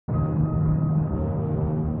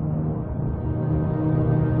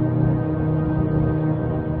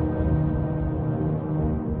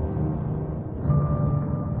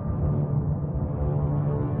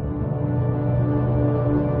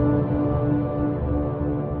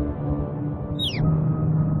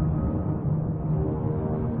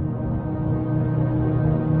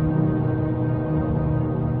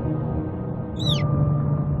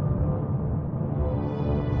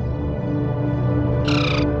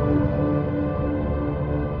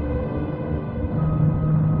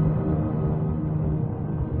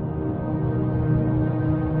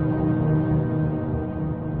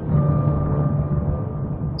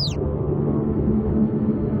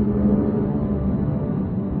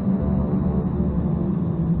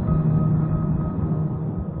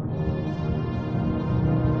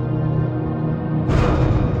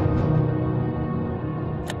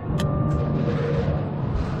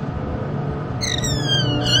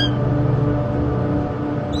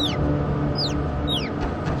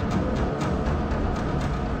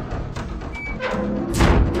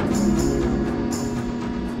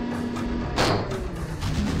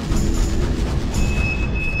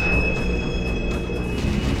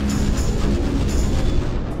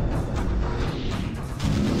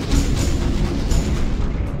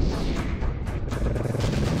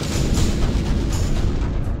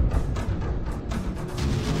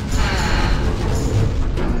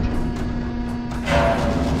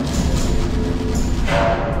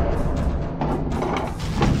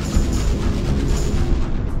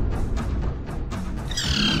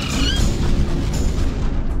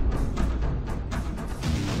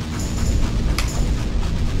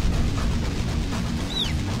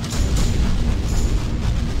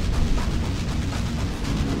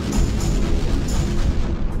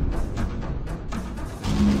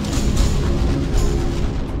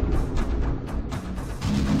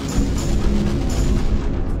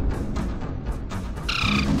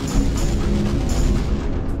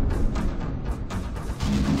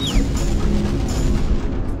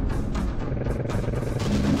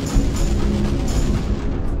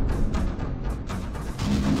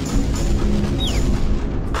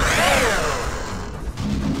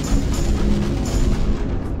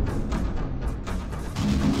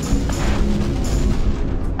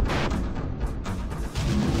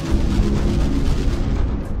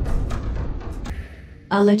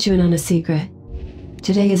I'll let you in on a secret.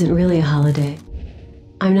 Today isn't really a holiday.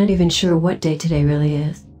 I'm not even sure what day today really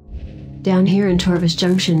is. Down here in Torvis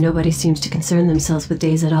Junction, nobody seems to concern themselves with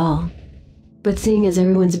days at all. But seeing as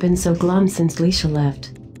everyone's been so glum since Leisha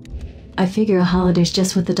left, I figure a holiday's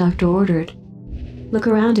just what the doctor ordered. Look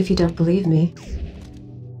around if you don't believe me.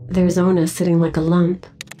 There's Ona sitting like a lump,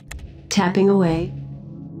 tapping away,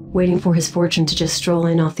 waiting for his fortune to just stroll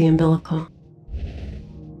in off the umbilical.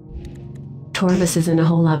 Torvis isn't a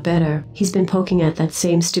whole lot better. He's been poking at that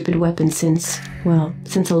same stupid weapon since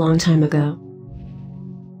a long time ago.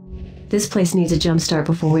 This place needs a jumpstart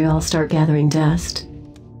before we all start gathering dust.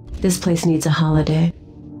 This place needs a holiday.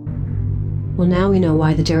 Well, now we know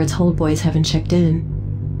why the Jared's Hold boys haven't checked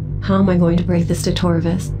in. How am I going to break this to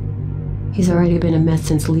Torvis? He's already been a mess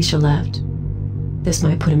since Leisha left. This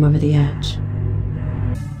might put him over the edge.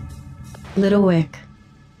 Little Wick.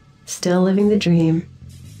 Still living the dream.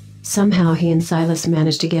 Somehow he and Silas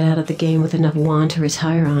managed to get out of the game with enough wand to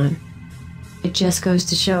retire on. It just goes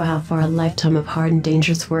to show how far a lifetime of hard and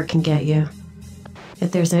dangerous work can get you.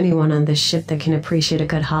 If there's anyone on this ship that can appreciate a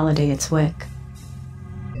good holiday, it's Wick.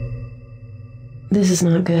 This is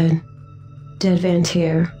not good. Dead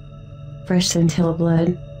Vantier. Fresh scintilla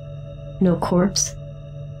blood. No corpse.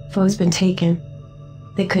 Foe's been taken.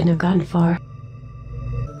 They couldn't have gotten far.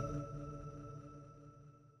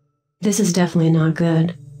 This is definitely not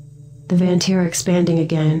good. The Vantier are expanding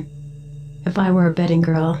again. If I were a betting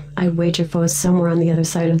girl, I'd wager Foe's somewhere on the other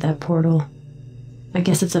side of that portal. I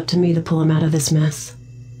guess it's up to me to pull him out of this mess.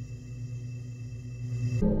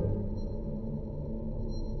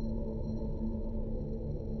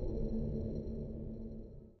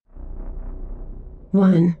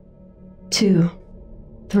 One, 2,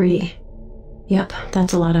 3. Yep,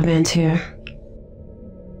 that's a lot of Vantier.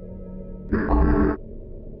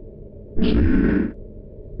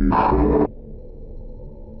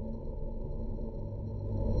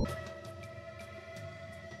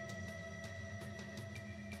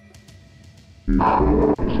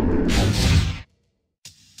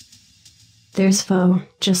 There's Foe,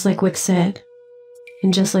 just like Wick said.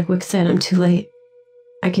 And just like Wick said, I'm too late.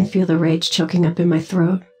 I can feel the rage choking up in my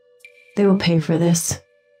throat. They will pay for this.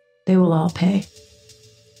 They will all pay.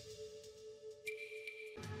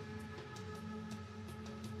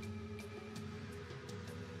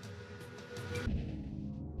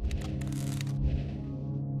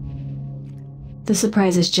 The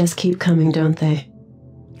surprises just keep coming, don't they?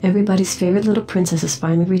 Everybody's favorite little princess has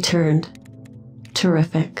finally returned.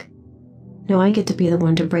 Terrific. Now I get to be the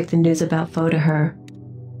one to break the news about Foe to her,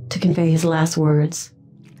 to convey his last words.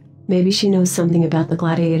 Maybe she knows something about the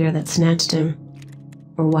gladiator that snatched him,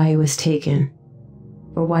 or why he was taken,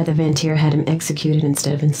 or why the Vantier had him executed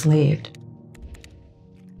instead of enslaved.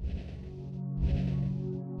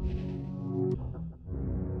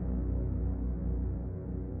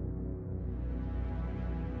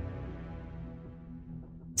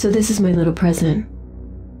 So this is my little present.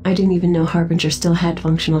 I didn't even know Harbinger still had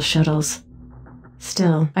functional shuttles.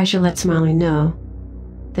 Still, I should let Smiley know.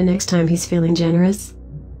 The next time he's feeling generous,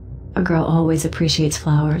 a girl always appreciates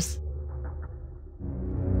flowers.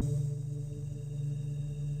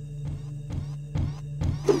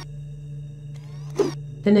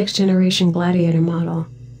 The next generation gladiator model.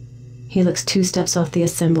 He looks 2 steps off the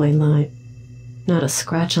assembly line. Not a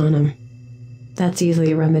scratch on him. That's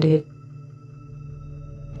easily remedied.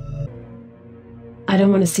 I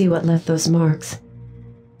don't want to see what left those marks,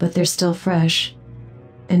 but they're still fresh,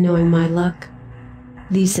 and knowing my luck,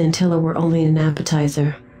 these scintilla were only an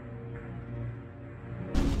appetizer.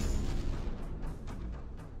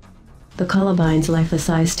 The Columbine's lifeless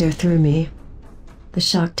eyes stare through me. The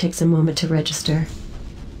shock takes a moment to register.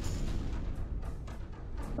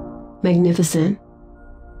 Magnificent.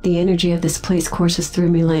 The energy of this place courses through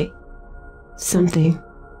me like something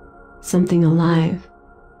alive,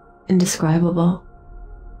 indescribable.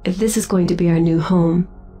 If this is going to be our new home,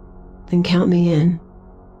 then count me in.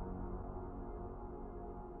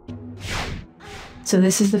 So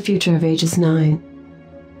this is the future of Aegis 9.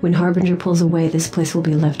 When Harbinger pulls away, this place will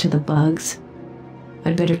be left to the bugs.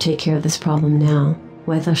 I'd better take care of this problem now,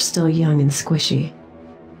 while they're still young and squishy.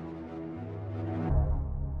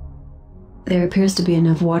 There appears to be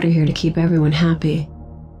enough water here to keep everyone happy.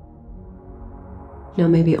 Now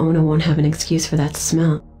maybe Ona won't have an excuse for that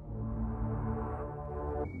smell.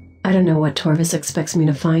 I don't know what Torvis expects me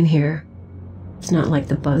to find here. It's not like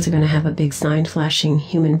the bugs are going to have a big sign flashing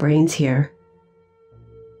human brains here.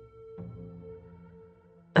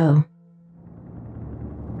 Oh.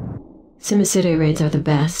 Simicide raids are the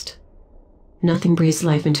best. Nothing breathes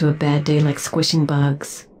life into a bad day like squishing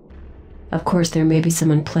bugs. Of course, there may be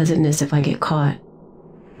some unpleasantness if I get caught,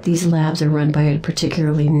 These labs are run by a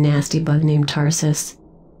particularly nasty bug named Tarsus.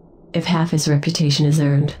 If half his reputation is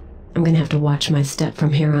earned, I'm gonna have to watch my step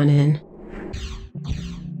from here on in.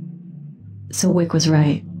 So Wick was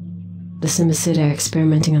right. The Simicid are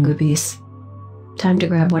experimenting on goobies. Time to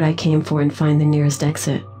grab what I came for and find the nearest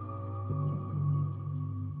exit.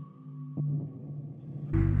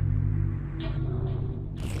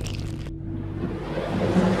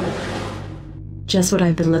 Just what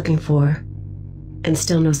I've been looking for, and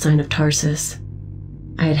still no sign of Tarsus.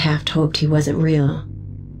 I had half hoped he wasn't real,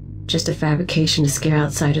 just a fabrication to scare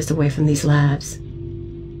outsiders away from these labs.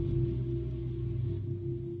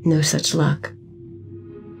 No such luck.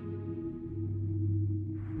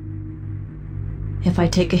 If I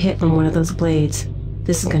take a hit from one of those blades,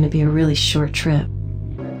 this is going to be a really short trip.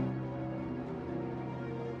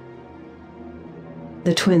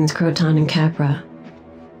 The twins Croton and Capra.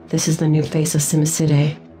 This is the new face of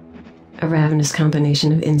Simicidae, a ravenous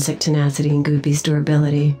combination of insect tenacity and gooby's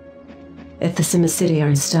durability. If the Simicidae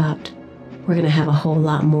aren't stopped, we're going to have a whole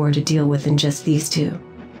lot more to deal with than just these two.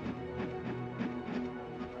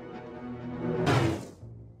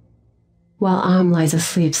 While Am lies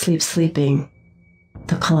asleep, sleeping,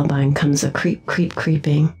 the Columbine comes a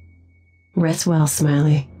creeping. Rest well,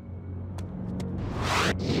 Smiley.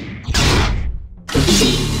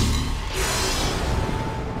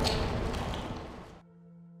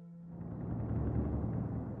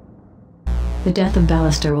 The death of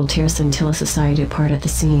Ballister will tear Scintilla Society apart at the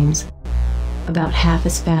seams, about half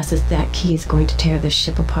as fast as that key is going to tear this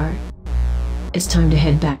ship apart. It's time to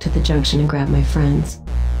head back to the junction and grab my friends.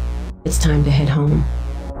 It's time to head home.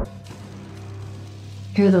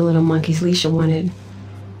 Here are the little monkeys Leisha wanted.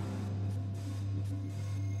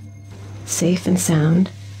 Safe and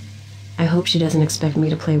sound. I hope she doesn't expect me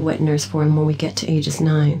to play wet nurse for him when we get to ages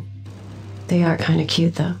 9. They are kinda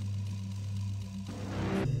cute though.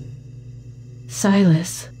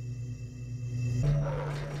 Silas.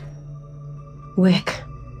 Wick.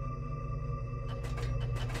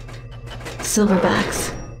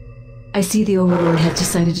 Silverbacks. I see the Overlord has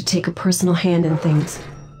decided to take a personal hand in things.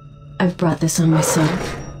 I've brought this on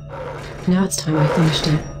myself. Now it's time I finished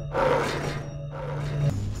it.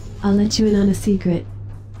 I'll let you in on a secret.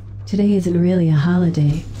 Today isn't really a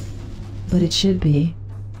holiday, but it should be.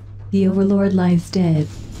 The Overlord lies dead.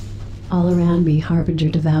 All around me, Harbinger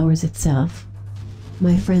devours itself.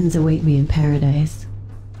 My friends await me in paradise.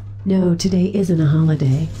 No, today isn't a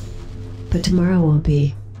holiday, but tomorrow will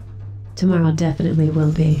be. Tomorrow definitely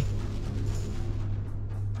will be.